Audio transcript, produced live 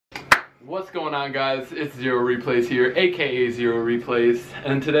What's going on, guys? It's Zero Replays here, aka Zero Replays,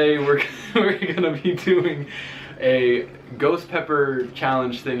 and today we're gonna be doing a ghost pepper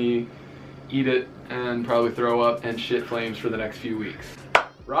challenge thingy. Eat it and probably throw up and shit flames for the next few weeks.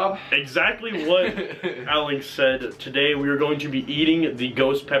 Rob? Exactly what Alex said. Today we are going to be eating the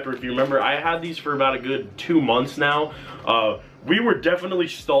ghost pepper. If you remember, I had these for about a good 2 months now. We were definitely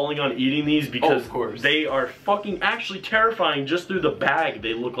stalling on eating these because they are fucking actually terrifying just through the bag.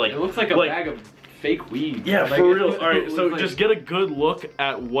 They look like... It looks like a bag of fake weed. Yeah, like, for real. Alright, so like, just get a good look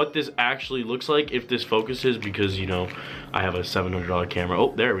at what this actually looks like if this focuses, because, you know, I have a $700 camera.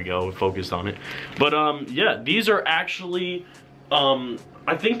 Oh, there we go. We focused on it. But, yeah, these are actually...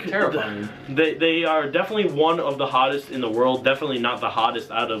 I think terrifying. They are definitely one of the hottest in the world. Definitely not the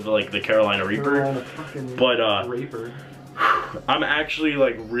hottest out of like the Carolina Reaper. But Reaper. I'm actually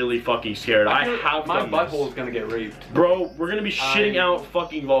like really fucking scared. I have my butthole is gonna get raped. Bro, we're gonna be shitting out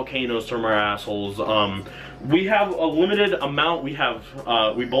fucking volcanoes from our assholes. We have a limited amount. We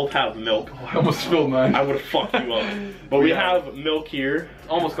both have milk. Oh, I almost spilled mine. I would have fucked you up. But we have milk here.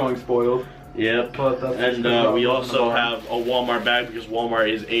 Almost going spoiled. Yep, and we also have a Walmart bag because Walmart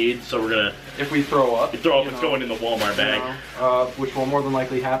is AIDS, so we're gonna... If we throw up... it's going in the Walmart bag. Which will more than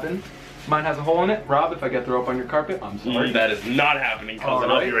likely happen. Mine has a hole in it. Rob, if I get throw up on your carpet, I'm sorry. That is not happening, cousin.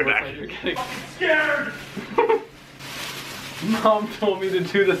 I'll be right back. Like I'm scared! Mom told me to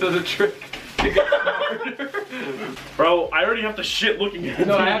do this as a trick to get smarter. Bro, I already have to shit looking at this.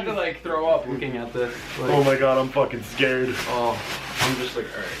 No, I have to like throw up looking at this. Like, oh my god, I'm fucking scared. Oh, I'm just like,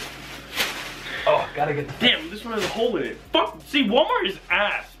 alright. Oh, gotta get the... Damn, this one has a hole in it. Fuck, see, Walmart is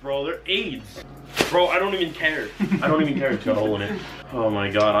ass, bro. They're AIDS. Bro, I don't even care. I don't even care it's got a hole in it. Oh my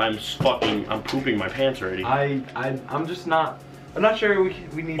god, I'm pooping my pants already. I'm just not... I'm not sure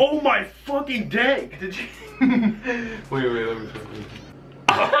we need... Oh my fucking dank! Did you... wait, let me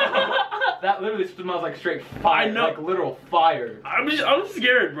that literally smells like straight fire. I know. Like literal fire. I'm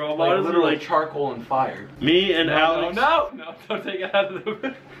scared, bro. Like literal like charcoal and fire. Me and Alex... No, don't take it out of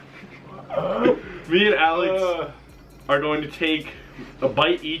the... Me and Alex are going to take a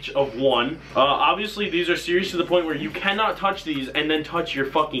bite each of one. Obviously, these are serious to the point where you cannot touch these and then touch your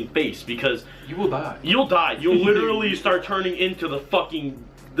fucking face because you will die. You'll die. You'll literally start turning into the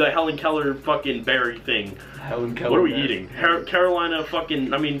Helen Keller fucking berry thing. Helen Keller. What are we eating? Carolina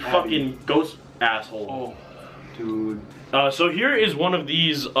fucking, fucking ghost asshole. Oh, dude. So here is one of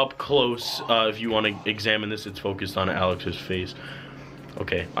these up close. If you want to examine this, it's focused on Alex's face.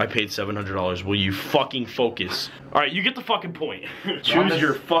 Okay, I paid $700. Will you fucking focus? Alright, you get the fucking point. Choose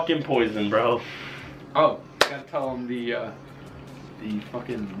your fucking poison, bro. Oh, gotta tell him the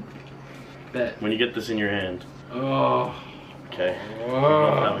fucking bet. When you get this in your hand. Oh. Okay.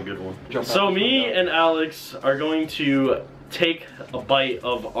 Have a good one. So me and Alex are going to take a bite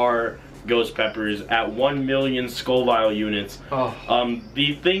of our ghost peppers at 1 million Scoville units.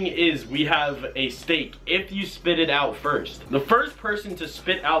 The thing is, we have a stake. If you spit it out first, the first person to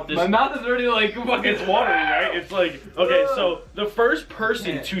spit out this... My mouth is already like fucking... It's watery, right? It's like... Okay, so the first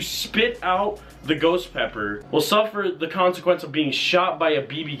person to spit out the ghost pepper will suffer the consequence of being shot by a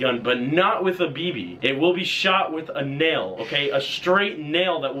BB gun, but not with a BB. It will be shot with a nail, okay? A straight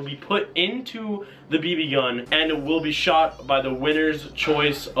nail that will be put into the BB gun, and it will be shot by the winner's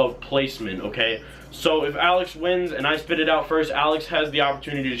choice of placement, okay? So if Alex wins and I spit it out first, Alex has the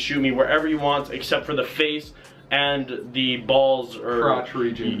opportunity to shoot me wherever he wants except for the face and the balls or crotch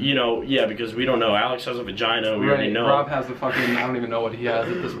region. You know, yeah, because we don't know. Alex has a vagina, we already know. Rob has a fucking, I don't even know what he has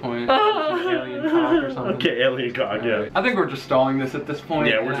at this point. Alien cock or something. Okay, alien cock, yeah. I think we're just stalling this at this point.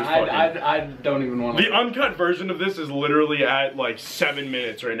 Yeah, we're just I don't even want to. The uncut version of this is literally at like 7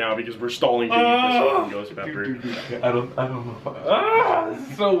 minutes right now because we're stalling to eat this fucking ghost pepper. Dude. I don't know.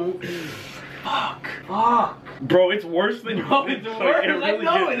 This is so... Fuck. Bro, it's worse than no, it's worse. Like, it really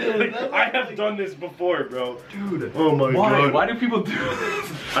I know it is. Like, I have done this before, bro. Dude. Oh my god. Why do people do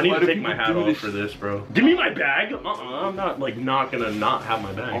this? I need to take my hat off for this, bro. Give me my bag. I'm not like not gonna not have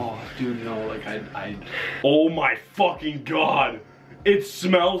my bag. Oh, dude, no. Like I. Oh my fucking god. It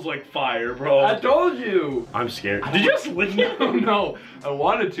smells like fire, bro. I told you. I'm scared. Did you just lick it? No, I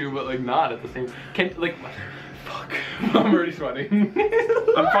wanted to, but like not at the same. Fuck. I'm already sweating.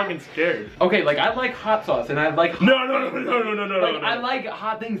 I'm fucking scared. Okay, like I like hot sauce and I like No. I like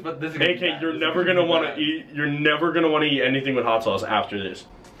hot things, but this is AK, you're never gonna want to eat. You're never gonna want to eat anything with hot sauce after this,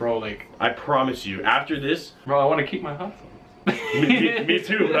 bro. Like I promise you, after this, bro, I want to keep my hot sauce. me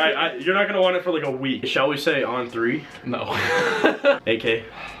too. But you're not gonna want it for like a week. Shall we say on 3? No. AK.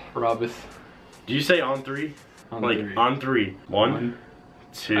 Robus. Do you say on 3? On like 3. on 3. 1,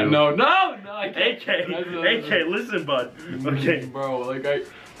 2. No, I can't. AK, listen, bud. Okay. Bro, like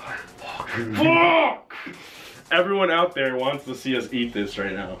Fuck! Everyone out there wants to see us eat this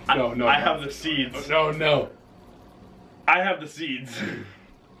right now. I have the seeds. No. I have the seeds.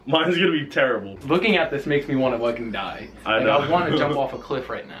 Mine's gonna be terrible. Looking at this makes me want to fucking die. I know. I want to jump off a cliff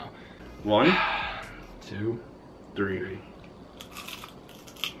right now. 1, 2, 3.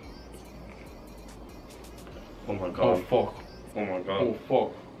 Oh my oh god. fuck. Oh my Oh god.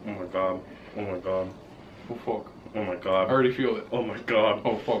 fuck. Oh my god. Oh my god. Oh fuck. Oh my I god. already feel it. Oh my god.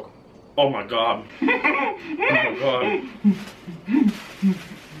 Oh fuck. Oh my god. Oh my god.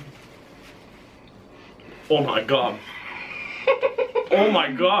 Oh my god. Oh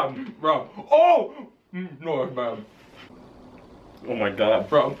my god. Bro. Oh! No, it's bad. Oh my god.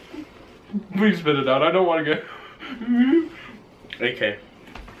 Bro. Please spit it out. I don't want to get... AK.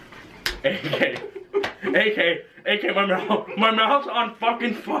 My mouth's on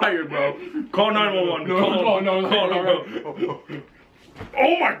fucking fire, bro. Call 911. Call bro.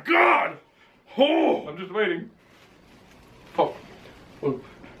 Oh my god! Oh! I'm just waiting. Fuck. Oh.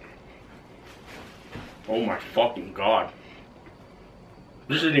 Oh my fucking god.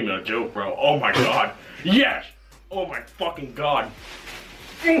 This isn't even a joke, bro. Oh my god. Yes! Oh my fucking god.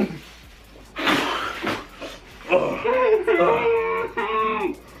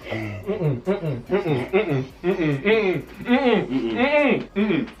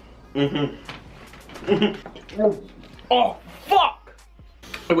 Oh, fuck!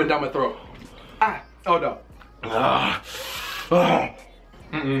 It went down my throat. Ah! Oh no.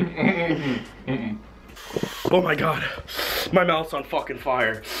 Oh my god. My mouth's on fucking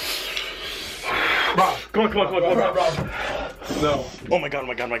fire. Rob. Come on. No. Oh my god.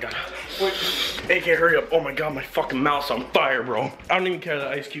 Wait. AK, hurry up. Oh my god, my fucking mouth's on fire, bro. I don't even care that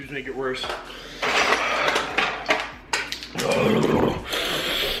ice cubes make it worse.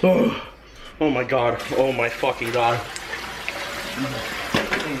 Oh my god. Oh my fucking god.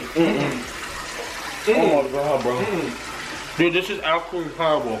 Oh my god, bro. Dude, this is absolutely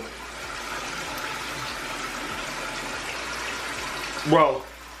horrible. Bro,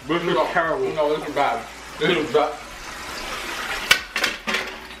 this is terrible. No, this is bad. This is bad.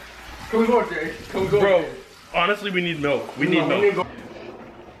 Can we go, Jay? Can we go, Bro, Jay? honestly, we need milk. We need milk.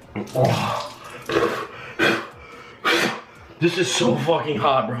 This is so fucking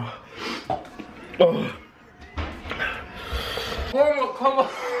hot, bro. Oh. Come on.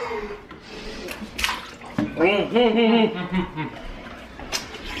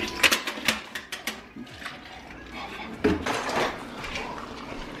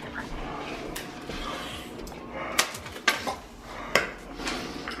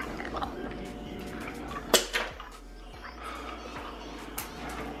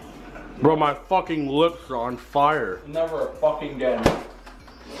 Bro, my fucking lips are on fire. Never fucking again.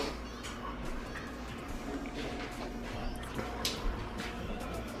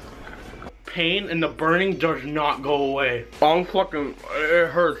 Pain and the burning does not go away. I'm fucking, it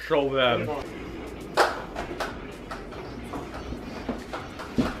hurts so bad.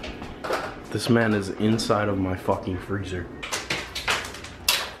 This man is inside of my fucking freezer.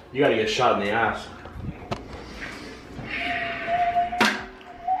 You gotta get shot in the ass.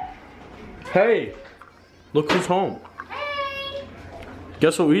 Hey, look who's home. Hey!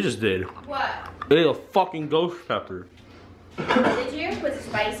 Guess what we just did? What? Ate a fucking ghost pepper. Did you? Was it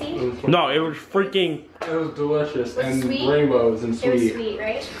spicy? No, it was freaking. It was delicious Was it and sweet? rainbows and It was sweet. sweet,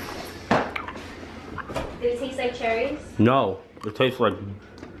 right? Did it taste like cherries? No, it tastes like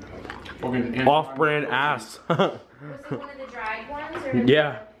Fucking off-brand ass. Was it one of the dried ones? Or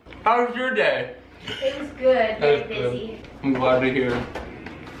Yeah. How was your day? It was good. Very That's good. busy. I'm glad to hear.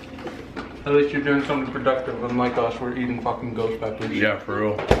 At least you're doing something productive, unlike us, we're eating fucking ghost peppers. Yeah, for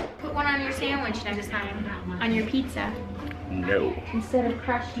real. Put one on your sandwich next time. On your pizza. No. Instead of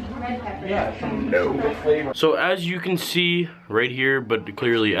crushed red peppers. Yeah, some No. flavor. So as you can see right here, but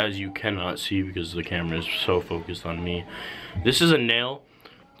clearly as you cannot see because the camera is so focused on me, this is a nail.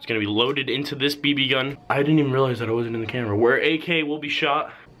 It's gonna be loaded into this BB gun. I didn't even realize that I wasn't in the camera. Where AK will be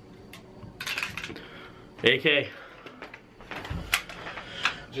shot. AK,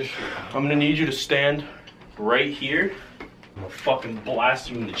 I'm gonna need you to stand right here. I'm gonna fucking blast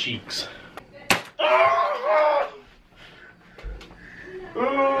you in the cheeks.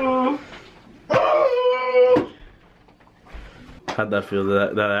 How'd that feel?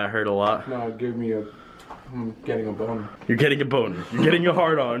 That hurt a lot? No, give me a I'm getting a boner. You're getting a boner. You're getting a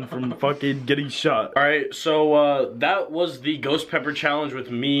hard on from fucking getting shot. Alright, so that was the ghost pepper challenge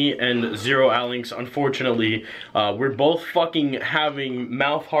with me and Zero Alinks. Unfortunately, we're both fucking having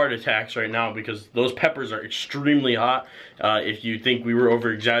mouth heart attacks right now because those peppers are extremely hot. If you think we were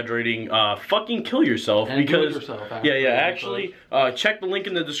over exaggerating, fucking kill yourself. And because do it yourself, actually, check the link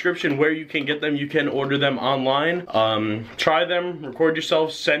in the description where you can get them. You can order them online. Try them, record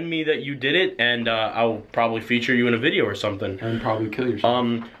yourself, send me that you did it, and I'll probably feature you in a video or something. And probably kill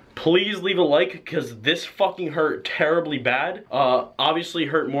yourself. Please leave a like because this fucking hurt terribly bad. Obviously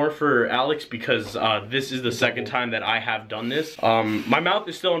hurt more for Alex because this is the second time that I have done this. My mouth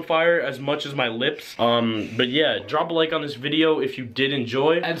is still on fire as much as my lips. But yeah, drop a like on this video if you did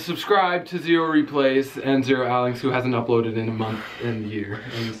enjoy. And subscribe to Zero Replays and Zero Alinks, who hasn't uploaded in a month and a year.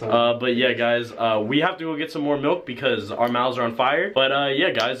 And so. But yeah, guys, we have to go get some more milk because our mouths are on fire. But yeah,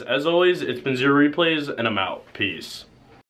 guys, as always, it's been Zero Replays and I'm out. Peace.